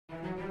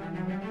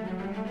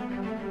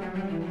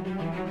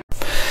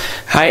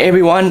Hi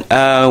everyone,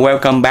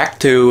 welcome back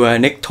to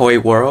Nick Toy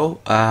World.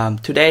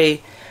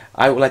 Today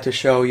I would like to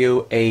show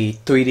you a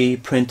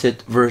 3D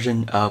printed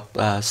version of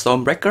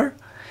Stormbreaker.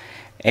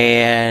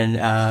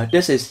 And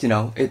this is,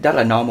 it's not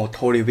a normal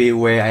toy review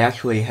where I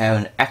actually have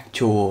an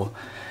actual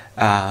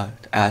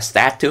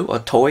statue or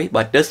toy,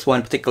 but this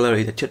one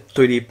particularly is a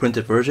 3D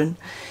printed version.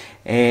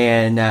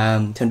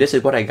 And so this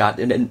is what I got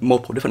in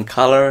multiple different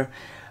color.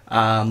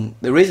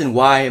 The reason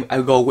why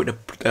I go with the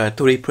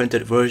 3D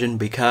printed version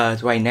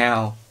because right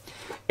now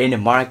in the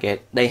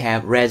market they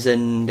have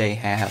resin, they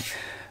have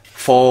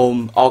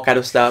foam, all kind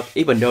of stuff.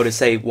 Even though they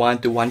say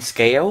 1:1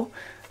 scale,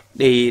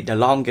 the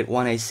longest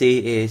one I see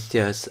is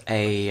just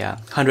a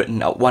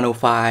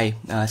 105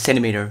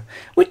 centimeter,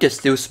 which is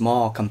still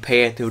small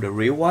compared to the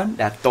real one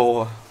that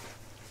Thor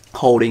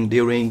holding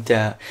during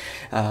the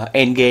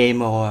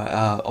Endgame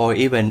or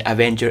even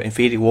Avengers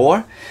Infinity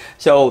War.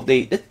 So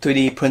the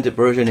 3D printed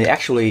version is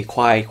actually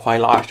quite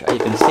large. As you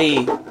can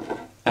see,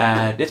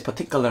 this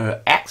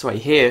particular axe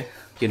right here,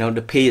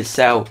 the piece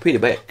itself pretty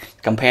big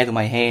compared to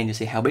my hand. You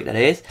see how big that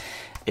is.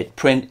 It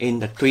print in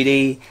the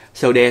 3D,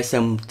 so there's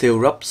some still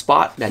rough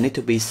spot that need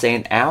to be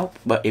sand out,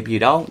 but if you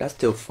don't, that's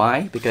still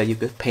fine because you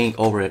could paint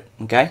over it.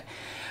 Okay,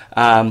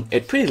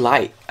 it's pretty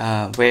light,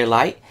 very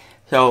light.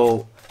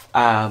 So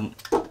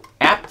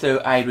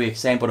after I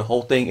re-example the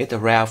whole thing, it's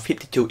around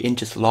 52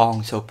 inches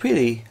long, so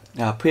pretty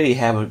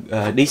have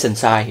a decent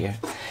size here.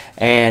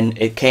 And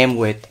it came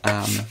with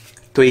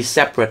 3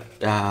 separate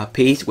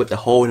pieces with the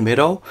hole in the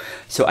middle,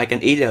 so I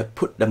can either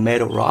put the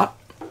metal rod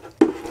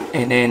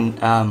and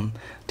then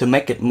to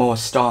make it more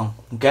strong.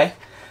 Okay,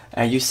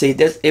 and you see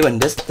this, even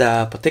this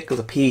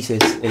particular piece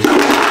is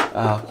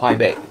quite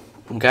big.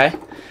 Okay,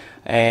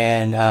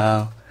 and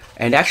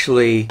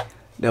actually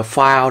the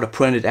file to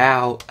print it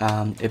out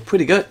is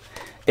pretty good.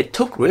 It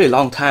took really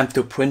long time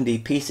to print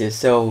these pieces,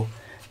 so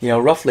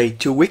roughly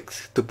 2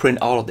 weeks to print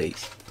all of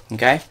these.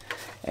 Okay,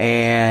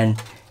 and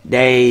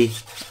they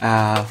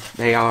are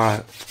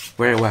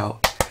very well,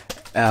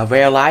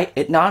 very light.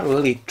 It's not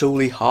really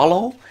truly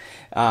hollow.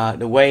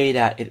 The way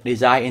that it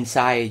designed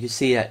inside, you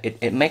see that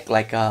it make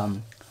like a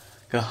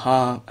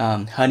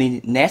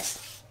honey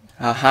nest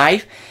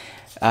hive.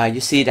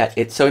 You see that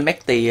it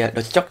make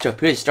the structure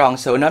pretty strong,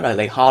 so not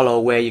like hollow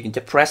where you can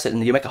just press it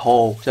and you make a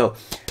hole. So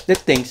this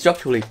thing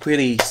structurally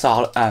pretty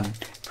solid,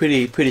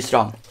 pretty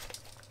strong.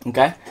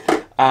 Okay,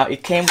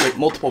 it came with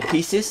multiple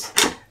pieces.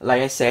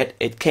 Like I said,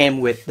 it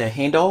came with the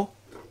handle,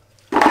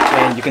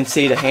 and you can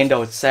see the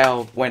handle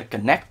itself when it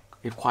connect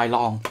is quite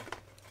long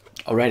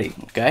already.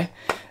 Okay,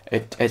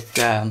 it's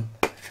I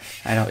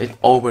know it's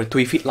over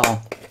 3 feet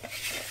long,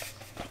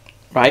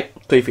 right?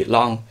 3 feet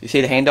long. You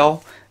see the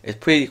handle? It's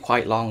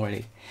quite long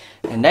already.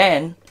 And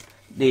then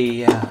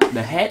the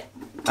head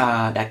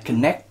that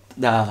connect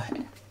the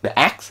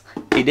axe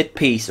is this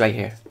piece right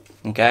here.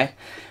 Okay,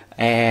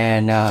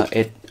 and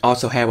it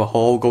also have a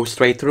hole go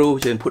straight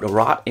through, so you can put a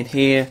rod in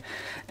here,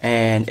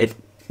 and it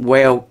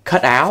well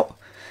cut out.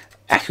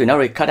 Actually not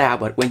really cut out,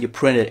 but when you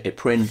print it, it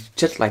prints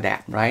just like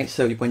that, right?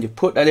 So when you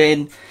put that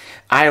in,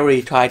 I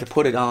already tried to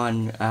put it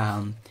on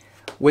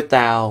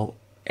without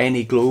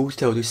any glue,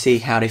 so to see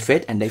how they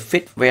fit, and they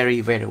fit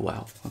very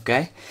well.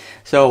 Okay,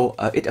 so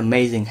it's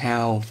amazing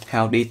how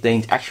these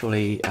things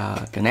actually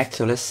connect.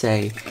 So let's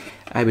say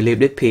I believe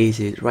this piece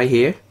is right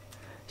here.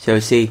 So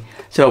see,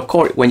 so of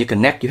course when you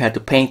connect, you have to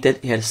paint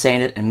it, you have to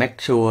sand it, and make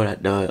sure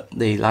that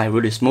the line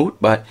really smooth.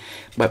 But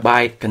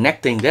by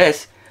connecting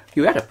this,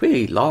 you had a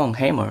pretty long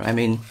hammer. I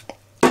mean,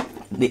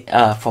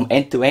 from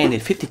end to end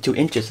is 52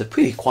 inches. It's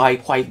pretty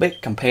quite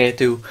big compared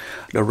to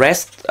the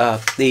rest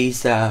of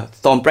these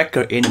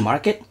Stormbreaker in the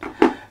market.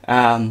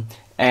 And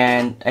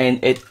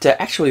it's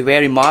actually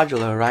very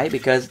modular, right?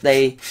 Because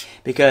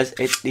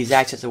it's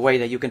designed such a way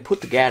that you can put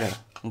together.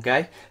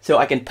 Okay, so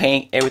I can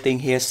paint everything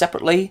here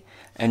separately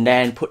and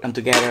then put them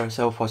together.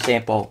 So for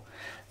example,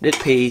 this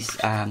piece,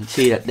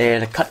 see that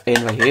they're cut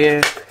in right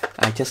here.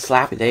 I just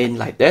slap it in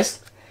like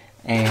this,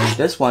 and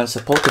this one's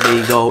supposed to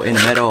be go in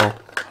the middle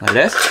like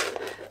this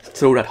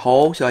through that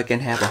hole, so I can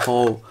have a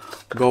hole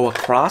go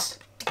across.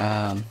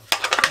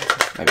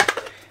 Maybe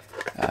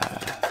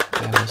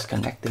I was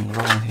connecting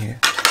wrong here.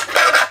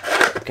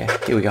 Okay,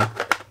 here we go.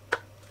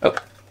 Oh,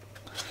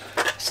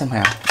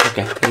 somehow.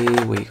 Okay,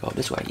 here we go.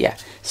 This way. Yeah.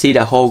 See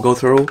the hole go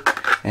through,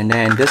 and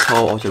then this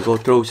hole also go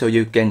through, so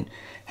you can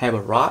have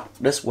a rod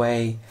this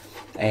way.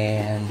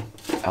 And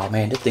oh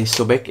man, this thing's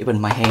so big, even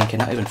my hand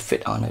cannot even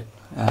fit on it.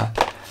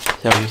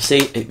 So you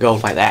see, it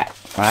goes like that,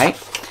 right?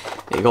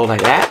 It goes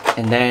like that,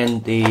 and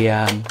then the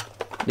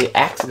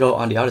axe go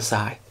on the other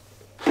side.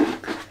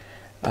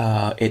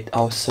 It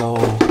also,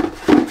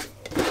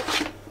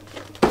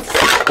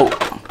 oh,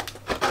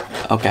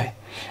 okay.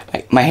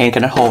 My hand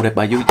cannot hold it,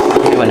 but you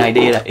have an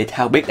idea that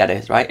how big that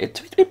is, right?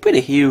 It's a pretty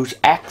huge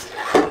axe.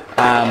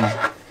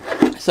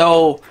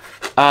 So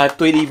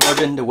 3D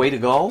version, the way to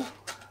go.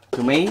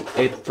 To me,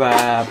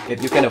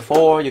 if you can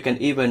afford, you can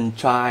even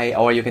try,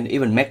 or you can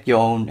even make your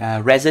own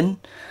resin,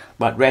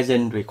 but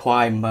resin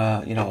require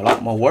a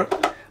lot more work.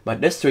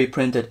 But this 3D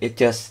printed, it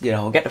just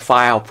get the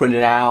file, print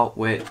it out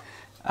with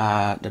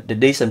the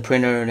decent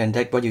printer, then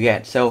that's what you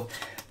get. So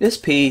this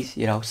piece,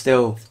 you know,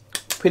 still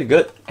pretty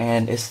good,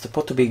 and it's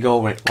supposed to be go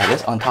like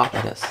this on top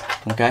of this,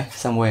 okay,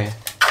 somewhere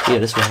here,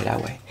 this way,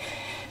 that way.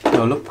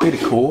 So look pretty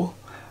cool.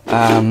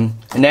 And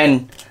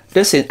then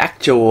this is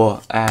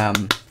actual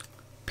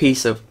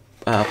piece of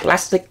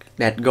plastic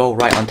that go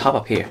right on top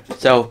of here.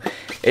 So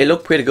it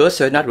looked pretty good.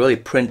 So it's not really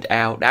print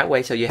out that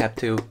way. So you have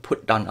to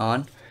put that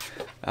on.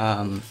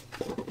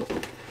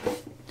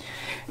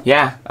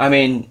 Yeah, I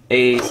mean,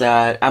 is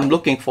I'm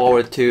looking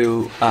forward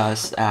to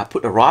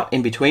put a rod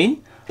in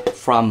between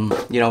from,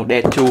 you know,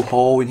 there are 2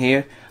 holes in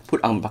here.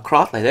 Put on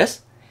across like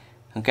this,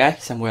 okay,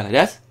 somewhere like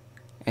this,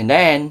 and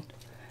then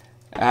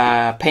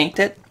paint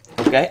it.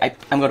 Okay,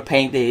 I'm gonna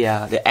paint the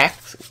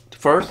axe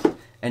first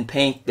and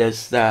paint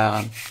this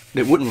the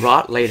wooden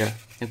rod later.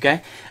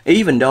 Okay,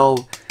 even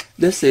though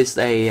this is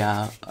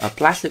a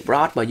plastic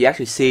rod, but you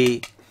actually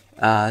see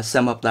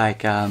some of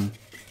like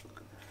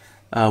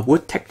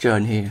wood texture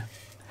in here,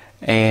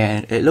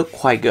 and it looked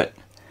quite good.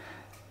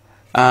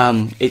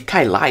 It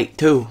kind of light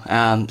too.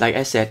 Like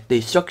I said,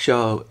 the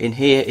structure in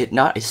here it's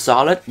not as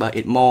solid, but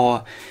it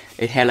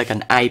had like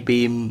an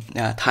I-beam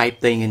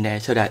type thing in there,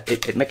 so that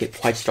it make it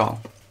quite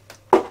strong.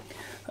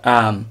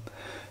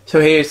 So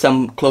here's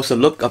some closer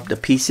look of the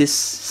pieces,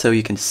 so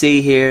you can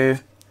see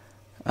here.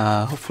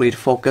 Hopefully it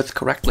focus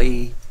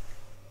correctly.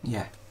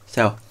 Yeah.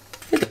 So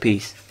here's the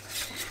piece.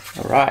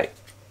 All right,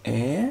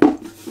 and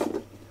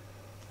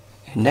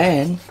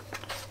then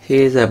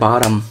here's the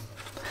bottom,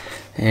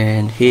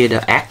 and here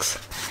the axe.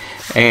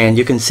 And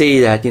you can see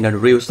that, you know, the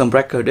real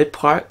Stormbreaker, this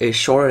part is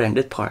shorter than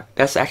this part.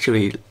 That's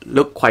actually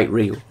look quite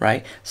real,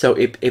 right? So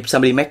if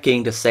somebody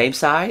making the same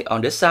side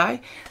on this side,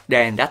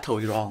 then that's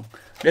totally wrong.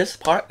 This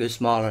part is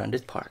smaller than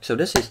this part. So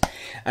this is,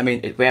 I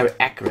mean, it's very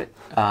accurate,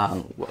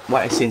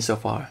 what I've seen so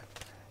far.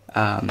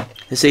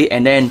 You see,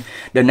 and then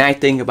the nice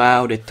thing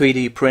about the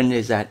 3D print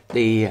is that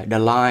the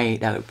line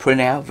that we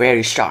print out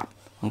very sharp,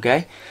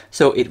 okay?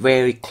 So it's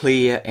very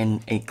clear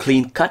and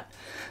clean cut.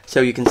 So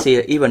you can see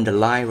that even the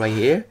line right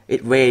here,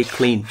 it's very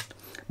clean,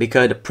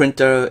 because the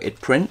printer it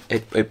print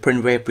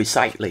very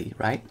precisely,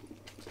 right?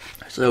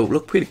 So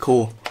look pretty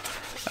cool.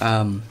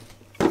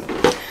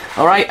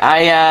 All right,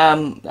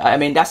 I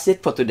mean that's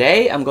it for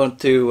today. I'm going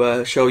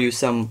to show you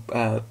some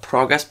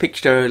progress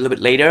picture a little bit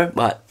later,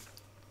 but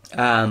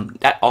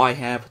that's all I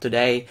have for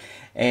today.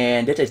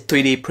 And this is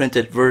 3D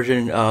printed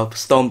version of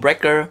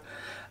Stormbreaker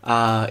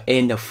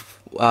in the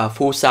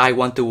full size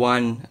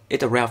 1:1.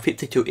 It's around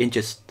 52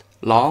 inches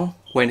long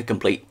when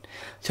complete,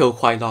 so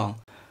quite long.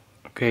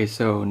 Okay,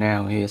 so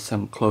now here's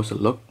some closer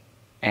look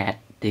at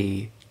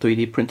the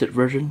 3D printed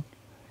version.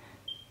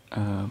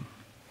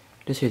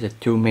 This is the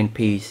 2 main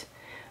piece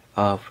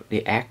of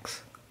the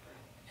axe,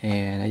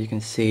 and as you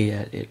can see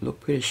that it look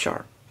pretty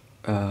sharp.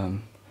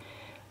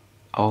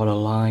 All the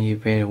line is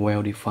very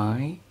well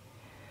defined.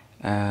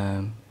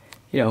 You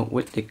know,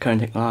 with the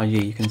current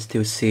technology, you can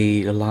still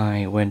see the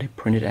line when they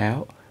print it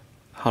out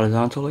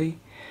horizontally,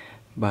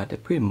 but they're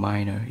pretty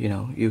minor. You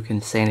know, you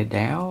can sand it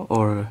down,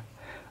 or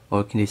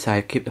you can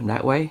decide to keep them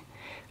that way.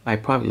 I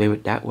probably leave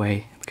it that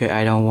way because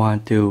I don't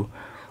want to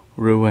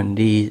ruin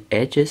these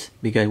edges,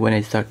 because when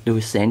I start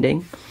doing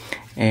sanding,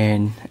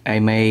 and I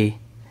may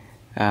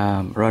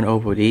run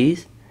over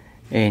these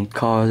and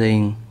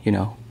causing, you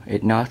know,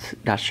 it not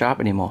that sharp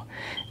anymore,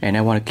 and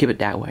I want to keep it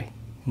that way.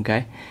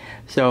 Okay,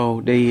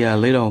 so the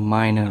little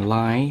minor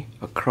line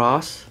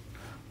across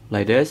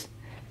like this,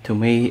 to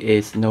me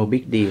is no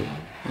big deal.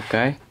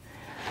 Okay,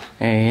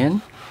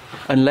 and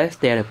unless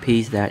they're a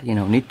piece that, you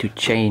know, need to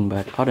change,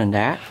 but other than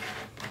that,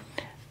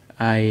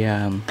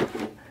 I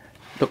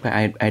look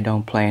like I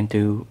don't plan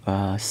to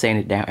sand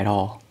it down at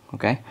all.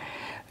 Okay,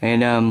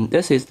 and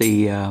this is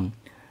the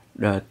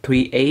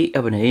 3/8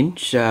 of an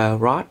inch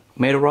rod,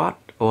 metal rod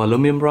or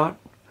aluminum rod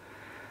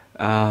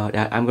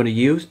that I'm going to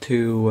use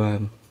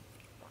to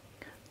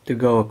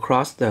go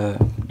across the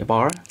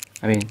bar.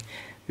 I mean,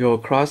 go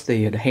across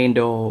the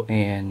handle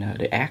and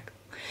the axe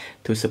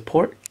to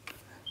support.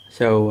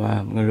 So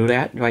I'm going to do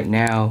that right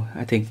now.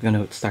 I think I'm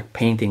going to start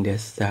painting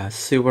this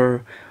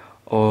silver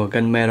or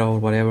gunmetal,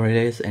 whatever it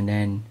is, and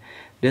then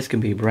this can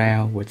be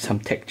brown with some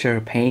texture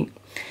paint.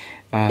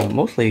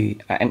 Mostly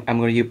I'm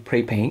going to use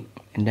spray paint,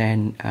 and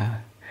then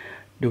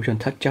do some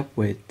touch up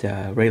with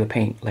regular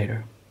paint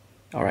later.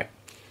 Alright,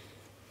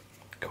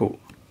 cool.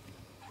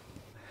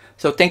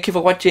 So thank you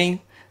for watching.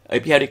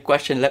 If you have any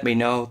question, let me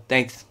know.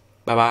 Thanks.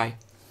 Bye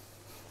bye.